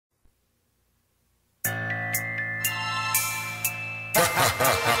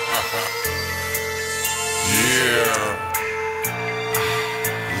Yeah,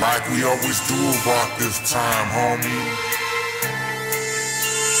 like we always do about this time, homie.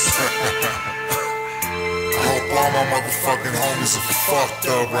 I hope all my motherfucking homies are fucked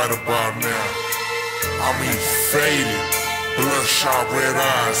up right about now. I mean faded, bloodshot red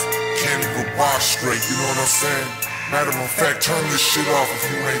eyes, can't even watch straight, you know what I'm saying? Matter of fact, turn this shit off if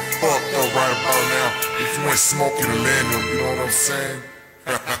you ain't fucked up right about now. If you ain't smoking a lantern, you know what I'm saying?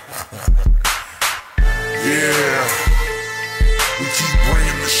 Yeah, we keep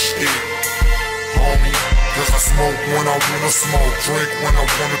bringing this shit, homie. Cause I smoke when I wanna smoke, drink when I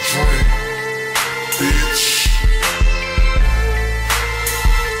wanna drink, bitch.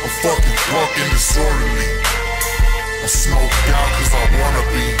 I'm fucking drunk and disorderly. I smoke out cause I wanna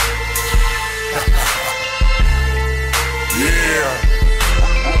be. Yeah.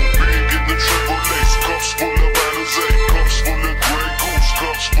 Roll big in the triple lace, cups full of Alizé, cups full of Grey Goose,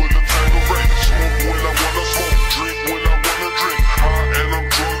 cups full of Tanqueray. Smoke when I wanna smoke, drink when I wanna drink. High and I'm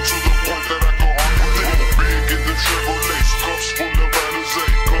drunk to the point that I go hardly think. Roll big in the triple lace, cups full of Alizé,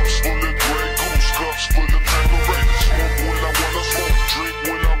 cups full of Grey Goose, cups full of Tanqueray. Smoke when I wanna smoke, drink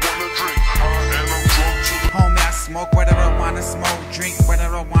when I wanna drink. High and I'm drunk to the. Homie, I smoke whether I wanna smoke, drink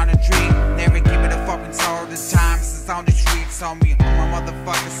whether I wanna drink. Never give it a fucking all the time. Since on the streets, on me, on my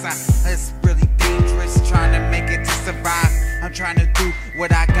motherfucking side. It's really dangerous trying to make it to survive. I'm trying to do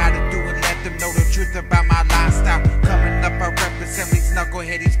what I gotta do and let them know the truth about my lifestyle. Coming up, I represent these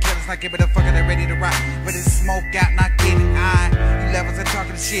knucklehead, these killers. Not give it a fuck, they're ready to rock. But it's smoke out, not getting high. You levels are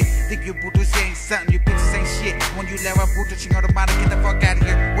talking shit. Think you Buddhas ain't something, you bitches ain't shit. When you level Buddha, you know the mind, get the fuck out of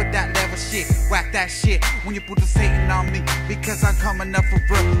here with that level shit. Whack that shit when you Buddhas hating on me. Because I'm coming up for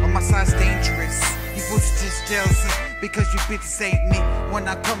real, on my side's dangerous. You bitches just jealous because you bitches ain't me. When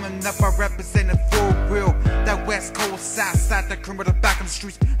I'm coming up, I represent it full real. That West Coast side, the criminal back on the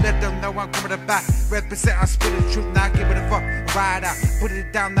streets. Let them know I'm coming back. Represent, I spit the truth, now give it a fuck. Ride out, put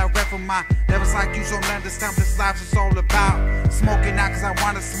it down, that rap for mine. Levels like you don't understand what this life is all about. Smoking out cause I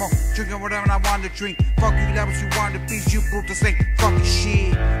wanna smoke, drinking whatever I wanna drink. Fuck you levels, you wanna be, you brutal ain't fucking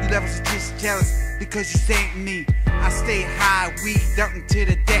shit. You levels are just jealous because you ain't me. I stay high, weed dirt until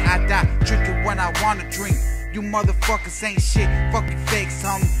the day I die. Drinking when I wanna drink. You motherfuckers ain't shit, fucking fakes,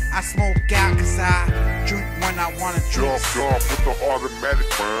 homie. I smoke out cause I drink when I wanna drink. Jump with the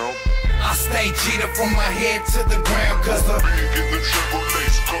automatic round. I stay cheated from my head to the ground cause the big in the triple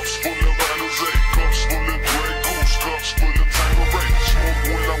lace, cups full of Alizé, cups full of Grey Goose, cups full of Tanqueray. Smoke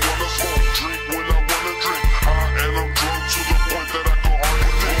when I wanna smoke, drink when I wanna drink. High and I'm drunk to the point that I can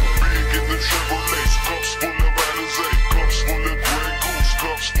hardly think. Big in the triple lace, cups full of Alizé, cups full of Grey Goose,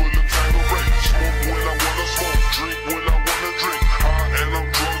 cups full of Tanqueray. Smoke when I wanna smoke, drink when I wanna drink. High and I'm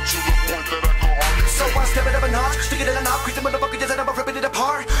drunk to the point that I can hardly think. So I step it up a notch, stick it in a knob, crease the motherfucker just and I'm ripping it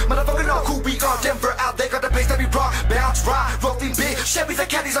apart. Motherfucker know who we are, Denver out there, got the pace that we rock. Bounce, ride, rolling big, Chevys and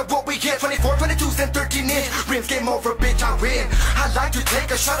caddies are what we get. 24, 22s and 13-inch rims, game over, bitch, I win. I like to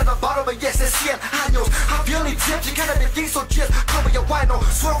take a shot at the bottle, but yes, it's 100 años. I feel ni tips, you cannot be so just cover your wino,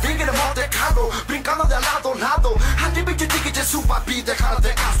 swerving in the Monte Carlo, brincando de lado a lado. I didn't you think it just who I be,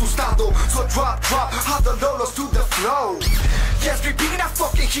 dejarte asustado. So drop, all the lolos to the flow. Yes, we beating that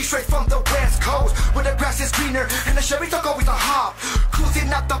fucking heat straight from the West Coast, where the grass is greener and the Chevy talk always a hop.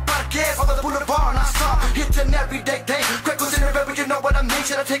 Cruising up the parques, on the boulevard, I stop. Hitting every day, crackles in the river, you know what I mean.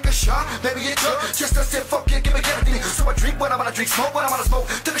 Should I take a shot? Maybe it's just a sip, fuck it, give me everything. So I drink when I wanna drink, smoke when I wanna smoke.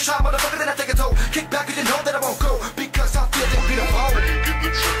 Take a shot, motherfucker, then I take a toll. Kick back, you know that I won't go, because I'm feeling beautiful. Big in the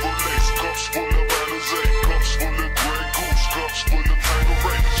triple lace, cups full of Alizé, cups full of Grey Goose, cups full of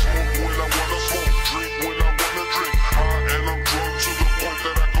Tanqueray. Smoke when I wanna smoke, drink when I wanna drink. High and I'm drunk to the point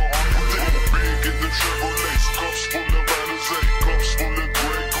that I can hardly think. Big in the triple lace, cups full of Alizé, cups full of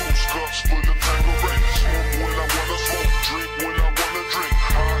Grey Goose, cups full of Tanqueray. Smoke when I wanna smoke, drink when I wanna drink.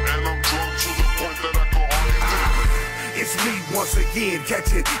 High and I'm drunk to the point that I can hardly think. It's me once again,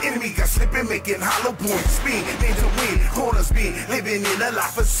 catching enemy, got slipping, making hollow points, spin, into win, corner spin, living in a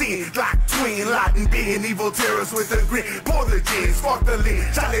life of sin, like twin, Latin being evil terrorists with a grin, pour the gin, spark the lid,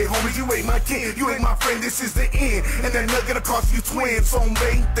 chale homies, you ain't my kin, you ain't my friend, this is the end, and they're not gonna cost you twins, son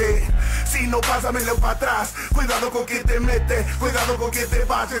 20, si no pásamelo pa' atrás, cuidado con que te mete, cuidado con que te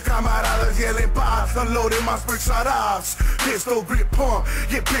vayas, camaradas, yelling paz, unloading my spring shot offs, pistol grip pump,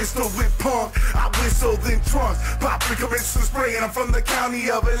 get pistol whip pump, I whistle then trunks, pop rinse spray, and I'm from the county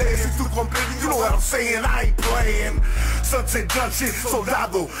of LA. Since too completely, you know what I'm saying, I ain't playing. Sunset Junction,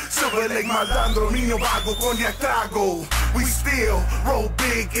 soldado, Silver Lake malandro, niño vago, cognac trago. We still roll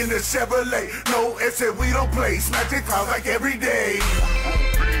big in the Chevrolet. No, ese we don't play, snatch it clouds like every day.